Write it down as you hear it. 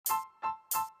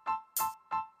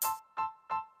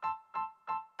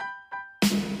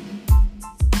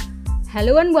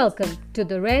Hello and welcome to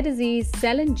the Rare Disease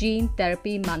Cell and Gene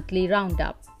Therapy Monthly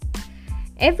Roundup.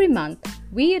 Every month,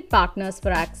 we at Partners for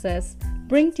Access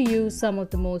bring to you some of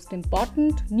the most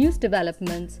important news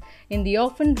developments in the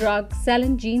orphan drug, cell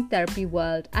and gene therapy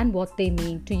world and what they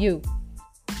mean to you.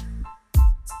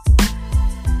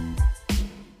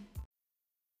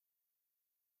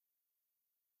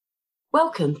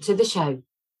 Welcome to the show.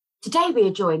 Today we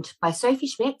are joined by Sophie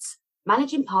Schmitz,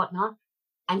 Managing Partner,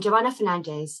 and Joanna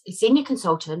Fernandez, a Senior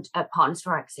Consultant at Partners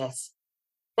for Access.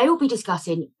 They will be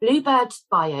discussing Bluebird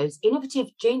Bio's innovative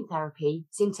gene therapy,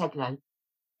 Zynteglo,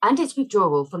 and its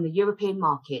withdrawal from the European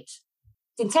market.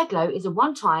 Zynteglo is a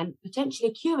one-time,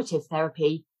 potentially curative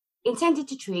therapy intended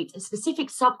to treat a specific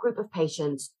subgroup of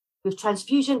patients with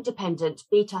transfusion-dependent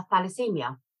beta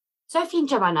thalassemia. Sophie and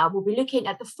Joanna will be looking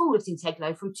at the fall of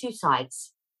Zynteglo from two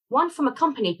sides, one from a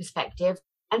company perspective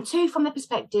and two from the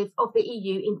perspective of the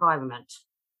EU environment.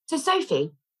 So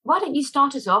Sophie, why don't you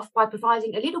start us off by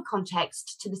providing a little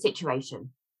context to the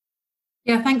situation?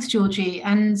 Yeah, thanks, Georgie.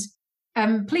 And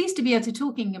I'm pleased to be able to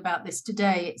talking about this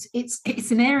today.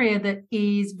 It's an area that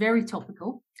is very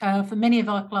topical for many of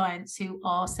our clients who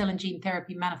are cell and gene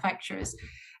therapy manufacturers,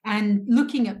 and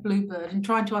looking at Bluebird and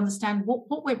trying to understand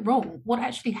what went wrong, what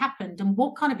actually happened, and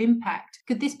what kind of impact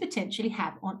could this potentially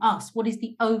have on us? What is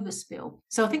the overspill?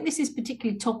 So I think this is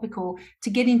particularly topical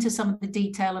to get into some of the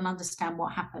detail and understand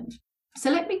what happened. So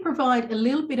let me provide a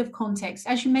little bit of context.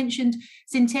 As you mentioned,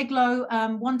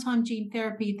 Zynteglo, one-time gene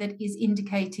therapy that is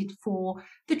indicated for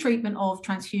the treatment of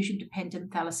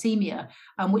transfusion-dependent thalassemia,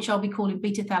 which I'll be calling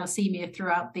beta thalassemia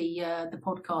throughout the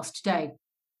podcast today.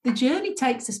 The journey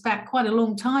takes us back quite a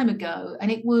long time ago,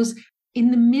 and it was in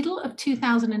the middle of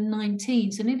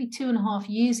 2019, so nearly 2.5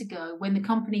 years ago, when the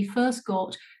company first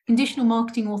got conditional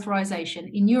marketing authorization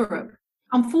in Europe.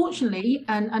 Unfortunately,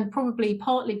 and probably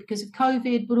partly because of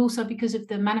COVID, but also because of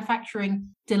the manufacturing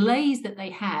delays that they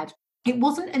had, it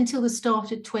wasn't until the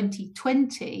start of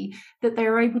 2020 that they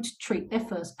were able to treat their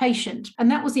first patient, and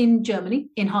that was in Germany,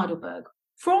 in Heidelberg.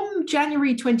 From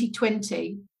January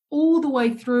 2020, all the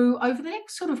way through over the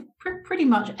next sort of pretty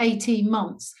much 18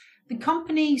 months, the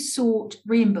company sought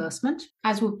reimbursement,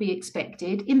 as would be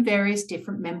expected, in various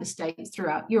different member states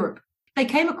throughout Europe. They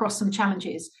came across some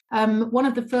challenges. One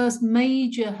of the first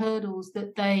major hurdles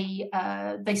that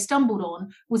they stumbled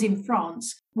on was in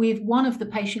France, with one of the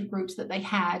patient groups that they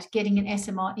had getting an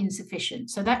SMR insufficient.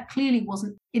 So that clearly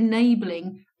wasn't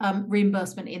enabling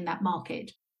reimbursement in that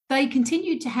market. They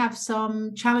continued to have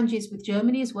some challenges with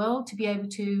Germany as well to be able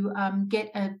to get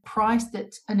a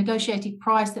negotiated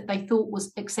price that they thought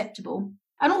was acceptable.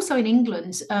 And also in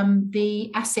England, the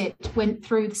asset went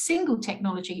through the single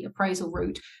technology appraisal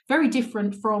route, very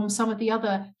different from some of the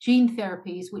other gene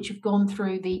therapies which have gone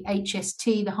through the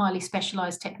HST, the highly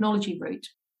specialized technology route.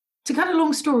 To cut a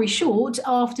long story short,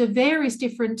 after various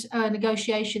different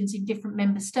negotiations in different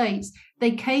member states,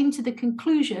 they came to the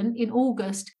conclusion in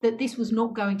August that this was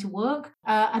not going to work,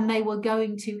 and they were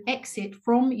going to exit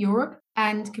from Europe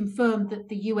and confirmed that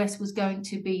the US was going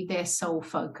to be their sole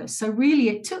focus. So really,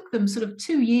 it took them sort of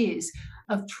 2 years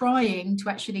of trying to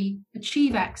actually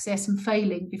achieve access and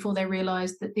failing before they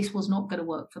realized that this was not going to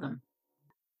work for them.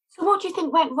 So what do you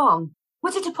think went wrong?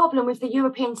 Was it a problem with the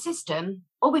European system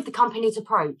or with the company's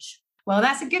approach? Well,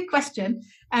 that's a good question.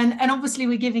 And obviously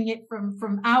we're giving it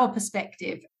from our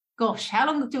perspective. Gosh, how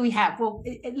long do we have? Well,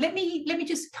 let me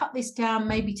just cut this down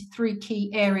maybe to 3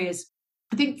 key areas.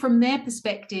 I think from their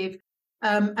perspective,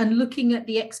 and looking at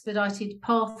the expedited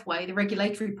pathway, the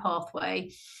regulatory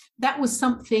pathway, that was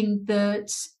something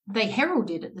that they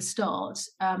heralded at the start.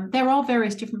 There are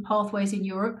various different pathways in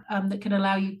Europe that can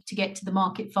allow you to get to the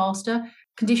market faster.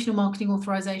 Conditional marketing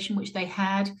authorization, which they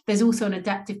had. There's also an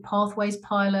adaptive pathways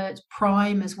pilot,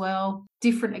 PRIME as well,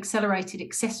 different accelerated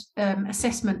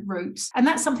assessment routes. And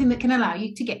that's something that can allow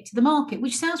you to get to the market,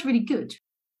 which sounds really good.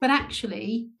 But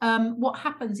actually, what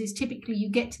happens is typically you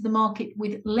get to the market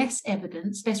with less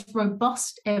evidence, less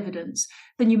robust evidence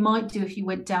than you might do if you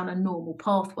went down a normal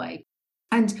pathway.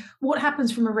 And what happens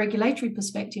from a regulatory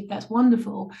perspective, that's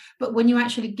wonderful. But when you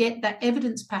actually get that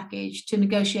evidence package to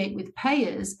negotiate with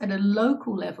payers at a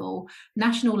local level,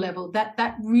 national level,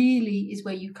 that really is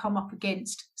where you come up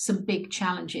against some big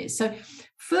challenges. So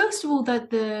first of all,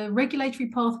 that the regulatory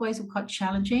pathways are quite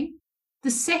challenging.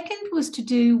 The second was to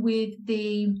do with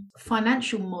the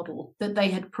financial model that they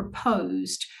had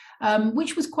proposed,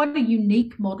 which was quite a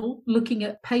unique model, looking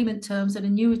at payment terms and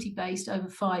annuity based over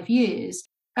 5 years.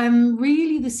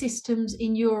 Really, the systems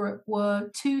in Europe were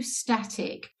too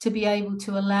static to be able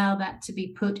to allow that to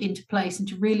be put into place and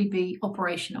to really be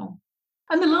operational.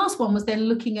 And the last one was then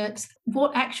looking at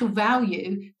what actual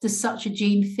value does such a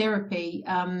gene therapy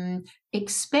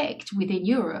expect within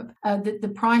Europe.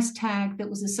 The price tag that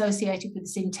was associated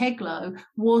with Zynteglo,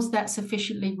 was that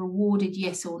sufficiently rewarded,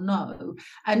 yes or no?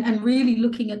 And really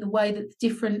looking at the way that the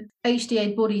different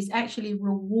HTA bodies actually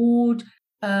reward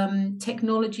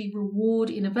technology,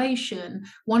 reward innovation.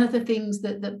 One of the things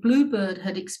that Bluebird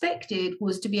had expected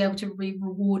was to be able to be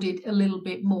rewarded a little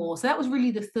bit more. So that was really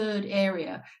the third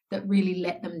area that really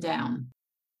let them down.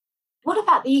 What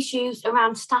about the issues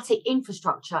around static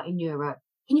infrastructure in Europe?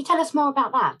 Can you tell us more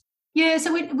about that? Yeah,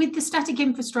 so with the static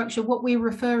infrastructure, what we're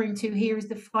referring to here is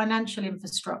the financial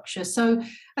infrastructure. So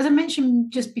as I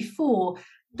mentioned just before,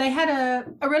 they had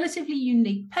a relatively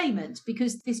unique payment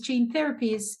because this gene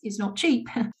therapy is not cheap.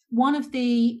 One of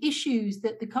the issues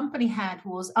that the company had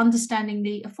was understanding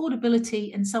the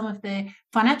affordability and some of the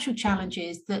financial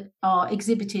challenges that are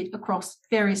exhibited across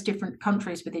various different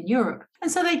countries within Europe. And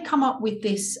so they'd come up with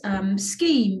this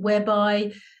scheme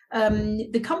whereby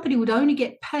the company would only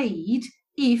get paid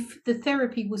if the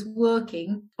therapy was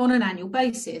working on an annual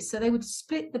basis. So they would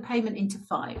split the payment into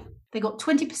 5. They got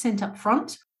 20% up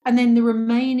front, and then the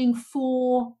remaining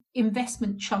 4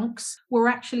 investment chunks were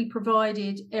actually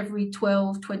provided every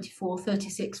 12, 24,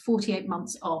 36, 48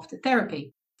 months after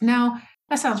therapy. Now,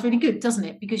 that sounds really good, doesn't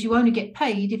it? Because you only get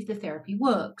paid if the therapy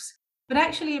works. But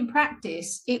actually, in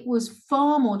practice, it was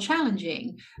far more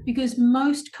challenging because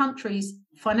most countries'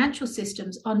 financial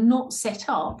systems are not set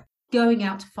up going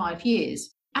out to 5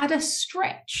 years. At a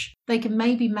stretch, they can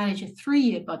maybe manage a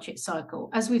 3-year budget cycle,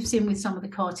 as we've seen with some of the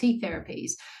CAR T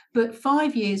therapies, but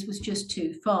 5 years was just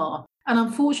too far. And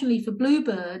unfortunately for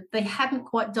Bluebird, they hadn't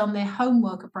quite done their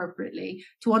homework appropriately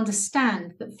to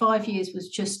understand that 5 years was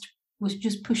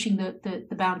just pushing the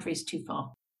boundaries too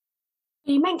far.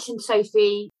 You mentioned,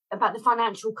 Sophie, about the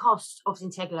financial cost of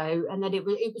Zynteglo and that it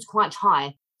was quite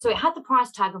high. So it had the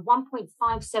price tag of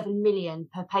 1.57 million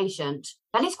per patient.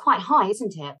 That is quite high,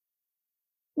 isn't it?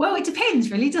 Well, it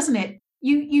depends really, doesn't it?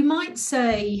 You might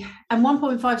say, and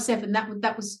 1.57,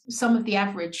 that was some of the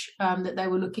average that they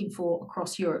were looking for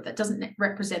across Europe. That doesn't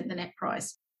represent the net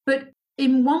price. But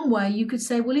in one way, you could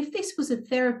say, well, if this was a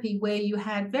therapy where you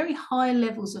had very high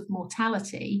levels of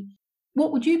mortality,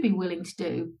 what would you be willing to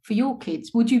do for your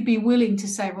kids? Would you be willing to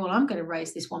say, well, I'm going to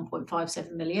raise this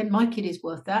 1.57 million. My kid is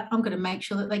worth that. I'm going to make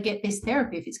sure that they get this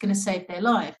therapy if it's going to save their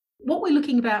life. What we're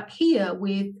looking about here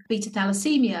with beta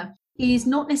thalassemia is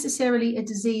not necessarily a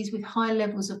disease with high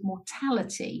levels of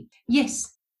mortality.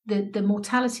 Yes, the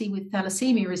mortality with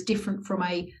thalassemia is different from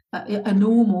a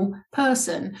normal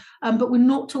person, but we're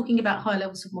not talking about high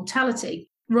levels of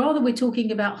mortality. Rather, we're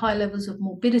talking about high levels of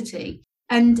morbidity.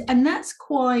 And that's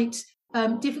quite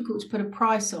difficult to put a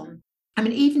price on. I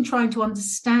mean, even trying to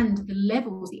understand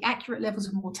the accurate levels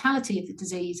of mortality of the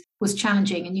disease was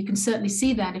challenging. And you can certainly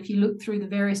see that if you look through the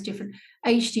various different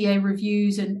HTA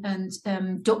reviews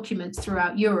and documents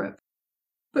throughout Europe.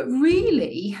 But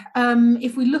really,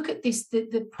 if we look at this,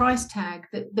 the price tag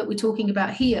that we're talking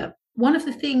about here, one of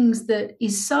the things that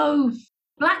is so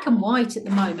black and white at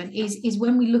the moment is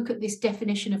when we look at this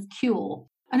definition of cure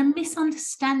and a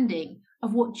misunderstanding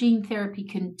of what gene therapy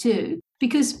can do.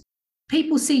 Because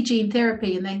people see gene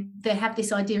therapy and they have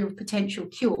this idea of potential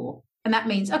cure. And that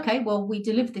means, okay, well, we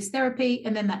deliver this therapy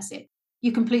and then that's it.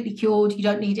 You're completely cured. You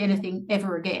don't need anything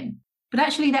ever again. But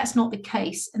actually, that's not the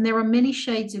case. And there are many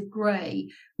shades of grey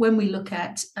when we look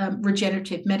at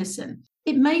regenerative medicine.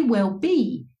 It may well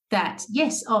be that,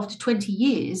 yes, after 20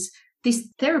 years, this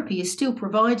therapy is still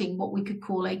providing what we could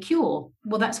call a cure.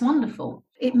 Well, that's wonderful.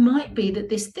 It might be that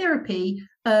this therapy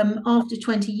after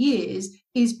 20 years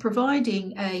is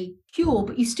providing a cure,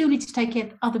 but you still need to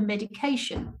take other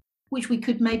medication, which we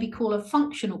could maybe call a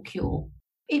functional cure.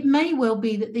 It may well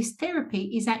be that this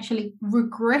therapy is actually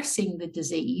regressing the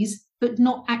disease, but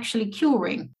not actually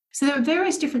curing. So there are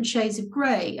various different shades of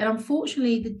grey. And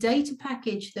unfortunately, the data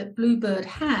package that Bluebird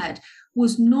had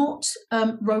was not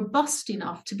robust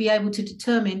enough to be able to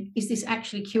determine, is this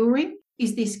actually curing?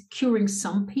 Is this curing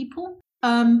some people?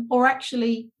 Or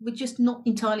actually, we're just not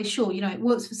entirely sure. You know, it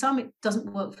works for some, it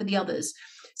doesn't work for the others.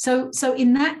 So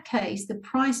in that case, the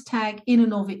price tag in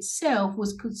and of itself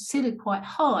was considered quite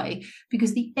high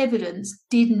because the evidence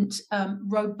didn't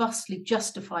robustly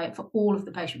justify it for all of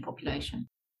the patient population.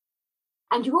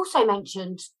 And you also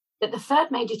mentioned that the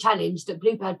third major challenge that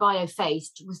Bluebird Bio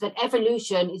faced was that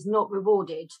evolution is not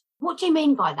rewarded. What do you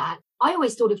mean by that? I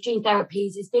always thought of gene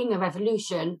therapies as being a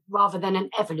revolution rather than an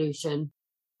evolution.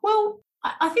 Well,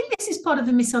 I think this is part of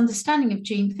the misunderstanding of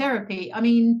gene therapy. I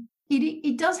mean,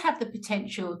 it does have the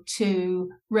potential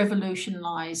to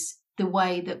revolutionize the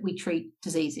way that we treat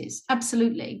diseases.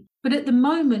 Absolutely. But at the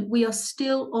moment, we are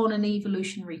still on an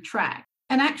evolutionary track.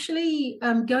 And actually,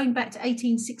 going back to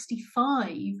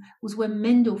 1865 was when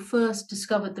Mendel first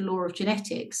discovered the law of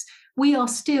genetics. We are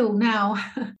still now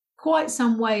quite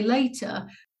some way later,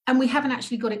 and we haven't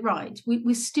actually got it right.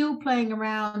 We're still playing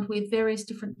around with various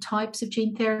different types of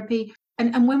gene therapy.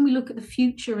 And when we look at the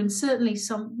future, and certainly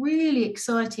some really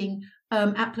exciting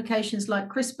applications like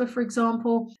CRISPR, for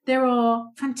example, there are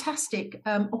fantastic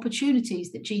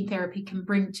opportunities that gene therapy can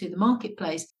bring to the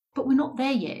marketplace. But we're not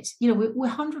there yet. We're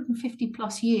 150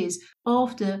 plus years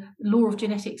after the law of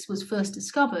genetics was first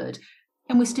discovered,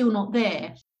 and we're still not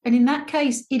there. And in that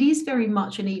case, it is very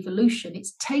much an evolution.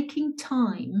 It's taking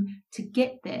time to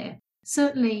get there.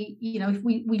 Certainly, if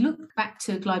we look back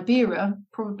to Glybera,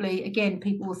 probably, again,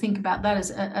 people will think about that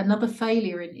as another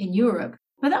failure in Europe.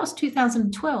 But that was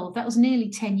 2012. That was nearly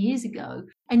 10 years ago.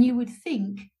 And you would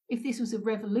think if this was a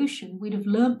revolution, we'd have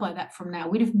learnt by that from now.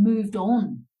 We'd have moved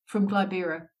on from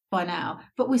Glybera by now,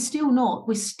 but we're still not.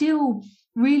 We're still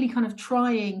really kind of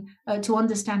trying to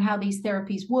understand how these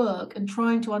therapies work and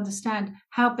trying to understand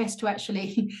how best to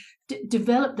actually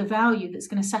develop the value that's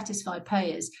going to satisfy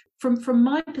payers. From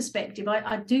my perspective,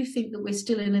 I do think that we're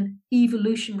still in an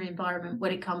evolutionary environment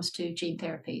when it comes to gene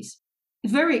therapies.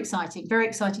 It's very exciting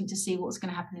to see what's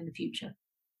going to happen in the future.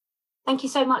 Thank you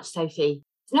so much, Sophie.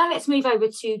 So now let's move over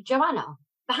to Joanna.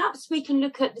 Perhaps we can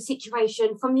look at the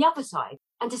situation from the other side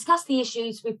and discuss the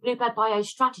issues with Bluebird Bio's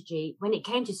strategy when it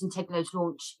came to Zynteglo's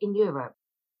launch in Europe.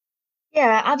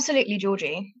 Yeah, absolutely,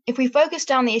 Georgie. If we focus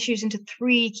down the issues into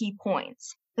 3 key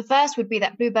points, the first would be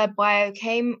that Bluebird Bio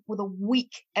came with a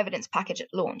weak evidence package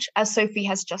at launch, as Sophie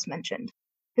has just mentioned.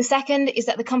 The second is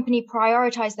that the company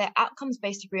prioritized their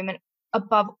outcomes-based agreement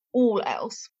above all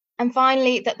else. And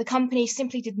finally, that the company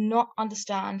simply did not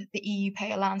understand the EU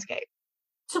payer landscape.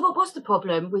 So what was the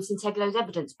problem with Zynteglo's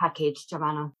evidence package,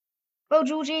 Joanna? Well,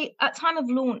 Georgie, at time of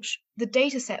launch, the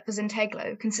dataset for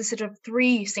Zynteglo consisted of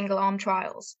 3 single-arm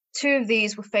trials. 2 of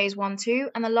these were phase 1/2,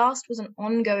 and the last was an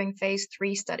ongoing phase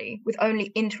 3 study with only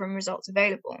interim results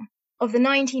available. Of the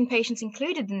 19 patients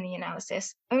included in the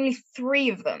analysis, only 3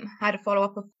 of them had a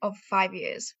follow-up of 5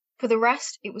 years. For the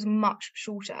rest, it was much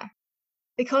shorter.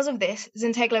 Because of this,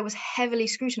 Zynteglo was heavily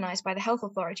scrutinized by the health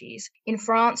authorities in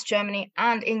France, Germany,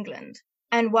 and England.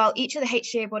 And while each of the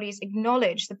HTA bodies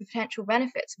acknowledged the potential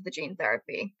benefits of the gene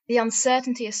therapy, the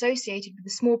uncertainty associated with the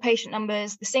small patient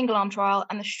numbers, the single-arm trial,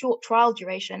 and the short trial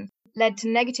duration led to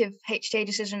negative HTA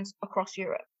decisions across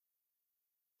Europe.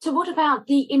 So what about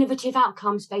the innovative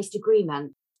outcomes-based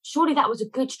agreement? Surely that was a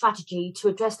good strategy to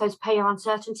address those payer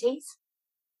uncertainties?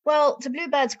 Well, to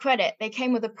Bluebird's credit, they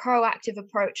came with a proactive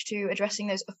approach to addressing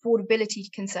those affordability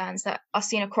concerns that are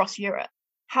seen across Europe.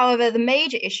 However, the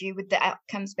major issue with the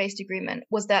outcomes-based agreement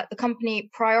was that the company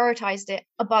prioritized it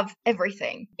above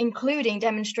everything, including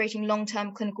demonstrating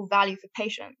long-term clinical value for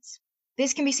patients.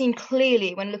 This can be seen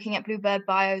clearly when looking at Bluebird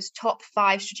Bio's top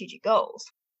 5 strategic goals,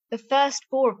 the first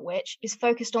 4 of which is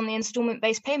focused on the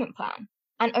installment-based payment plan,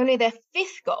 and only their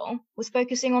 5th goal was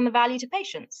focusing on the value to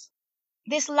patients.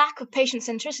 This lack of patient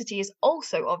centricity is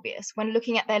also obvious when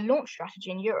looking at their launch strategy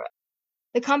in Europe.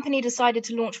 The company decided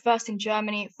to launch first in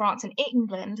Germany, France, and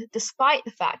England, despite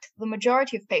the fact that the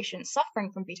majority of patients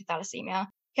suffering from beta thalassemia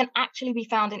can actually be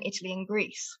found in Italy and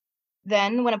Greece.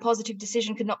 Then, when a positive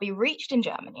decision could not be reached in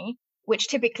Germany, which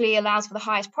typically allows for the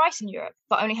highest price in Europe,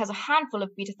 but only has a handful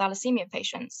of beta thalassemia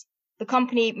patients, the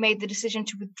company made the decision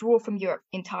to withdraw from Europe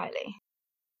entirely.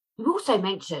 You also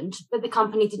mentioned that the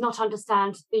company did not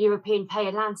understand the European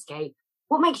payer landscape.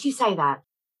 What makes you say that?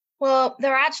 Well,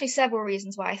 there are actually several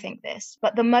reasons why I think this,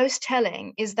 but the most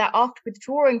telling is that after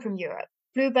withdrawing from Europe,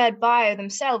 Bluebird Bio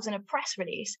themselves in a press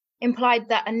release implied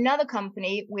that another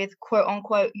company with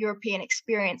quote-unquote European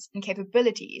experience and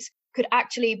capabilities could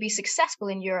actually be successful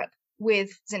in Europe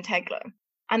with Zynteglo.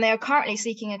 And they are currently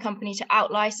seeking a company to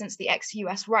out-license the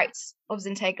ex-US rights of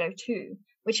Zynteglo too,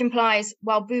 which implies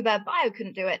while Bluebird Bio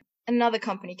couldn't do it, another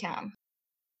company can.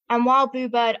 And while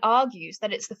Bluebird argues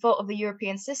that it's the fault of the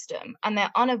European system and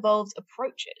their unevolved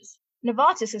approaches,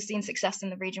 Novartis has seen success in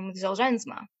the region with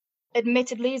Zolgensma.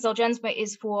 Admittedly, Zolgensma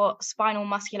is for spinal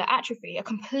muscular atrophy, a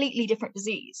completely different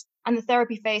disease, and the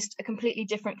therapy faced a completely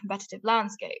different competitive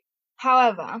landscape.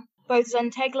 However, both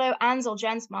Zynteglo and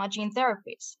Zolgensma are gene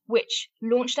therapies, which,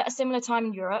 launched at a similar time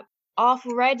in Europe, are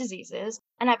for rare diseases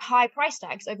and have high price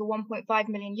tags over 1.5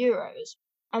 million euros.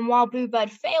 And while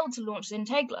Bluebird failed to launch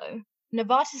Zynteglo,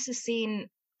 Novartis has seen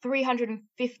 $315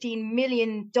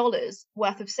 million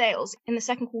worth of sales in the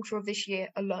second quarter of this year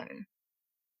alone.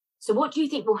 So what do you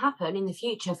think will happen in the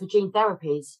future for gene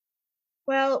therapies?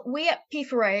 Well, we at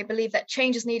P4A believe that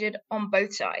change is needed on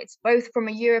both sides, both from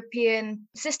a European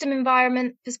system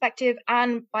environment perspective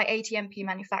and by ATMP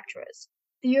manufacturers.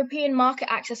 The European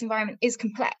market access environment is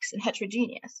complex and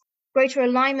heterogeneous. Greater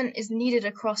alignment is needed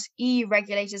across EU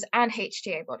regulators and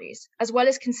HTA bodies, as well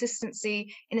as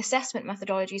consistency in assessment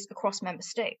methodologies across member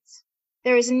states.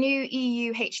 There is a new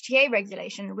EU HTA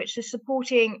regulation which is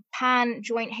supporting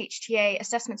pan-joint HTA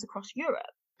assessments across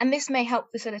Europe, and this may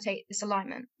help facilitate this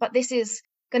alignment, but this is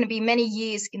going to be many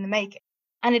years in the making.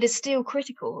 And it is still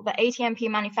critical that ATMP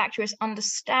manufacturers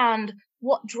understand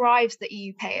what drives the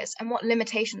EU payers and what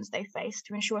limitations they face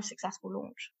to ensure a successful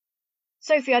launch.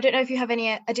 Sophie, I don't know if you have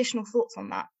any additional thoughts on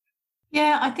that.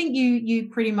 Yeah, I think you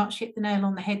pretty much hit the nail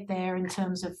on the head there in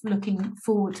terms of looking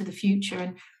forward to the future.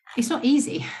 And it's not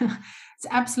easy. It's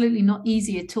absolutely not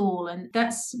easy at all. And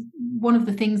that's one of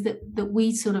the things that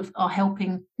we sort of are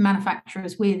helping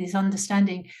manufacturers with, is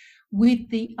understanding with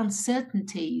the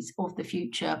uncertainties of the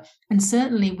future, and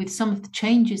certainly with some of the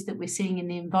changes that we're seeing in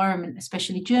the environment,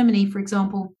 especially Germany, for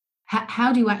example.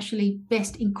 How do you actually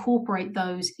best incorporate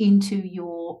those into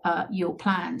your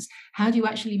plans? How do you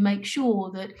actually make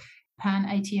sure that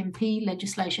pan-ATMP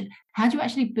legislation, how do you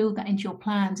actually build that into your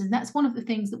plans? And that's one of the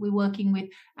things that we're working with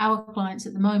our clients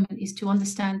at the moment, is to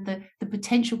understand the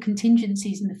potential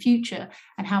contingencies in the future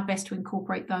and how best to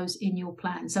incorporate those in your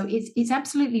plan. So it's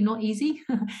absolutely not easy,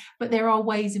 but there are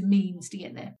ways and means to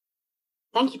get there.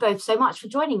 Thank you both so much for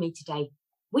joining me today.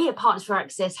 We at Partners for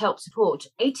Access help support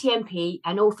ATMP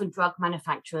and orphan drug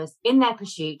manufacturers in their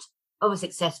pursuit of a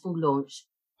successful launch.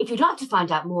 If you'd like to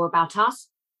find out more about us,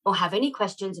 or have any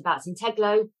questions about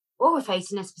Zynteglo, or are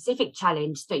facing a specific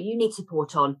challenge that you need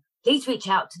support on, please reach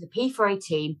out to the P4A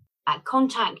team at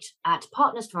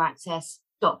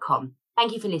contact@partnersforaccess.com.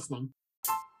 Thank you for listening.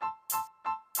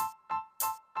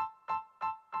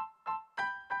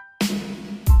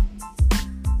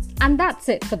 And that's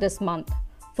it for this month.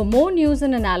 For more news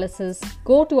and analysis,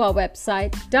 go to our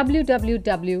website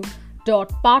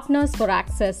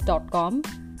www.partnersforaccess.com.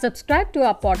 Subscribe to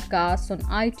our podcast on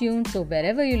iTunes or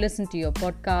wherever you listen to your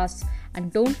podcasts,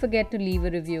 and don't forget to leave a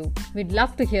review. We'd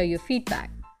love to hear your feedback.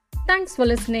 Thanks for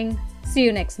listening. See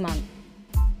you next month.